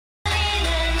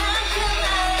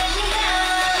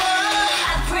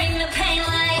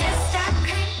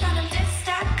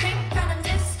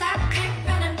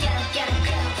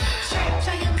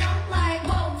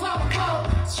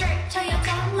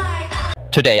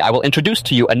Today I will introduce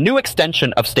to you a new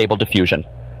extension of Stable Diffusion,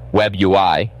 Web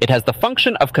UI. It has the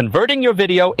function of converting your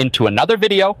video into another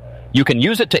video. You can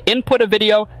use it to input a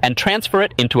video and transfer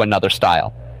it into another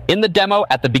style. In the demo,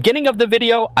 at the beginning of the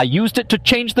video, I used it to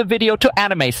change the video to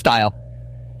anime style.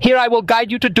 Here I will guide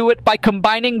you to do it by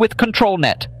combining with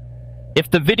controlNet.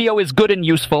 If the video is good and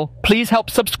useful, please help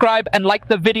subscribe and like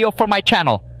the video for my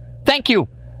channel. Thank you.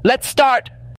 Let's start.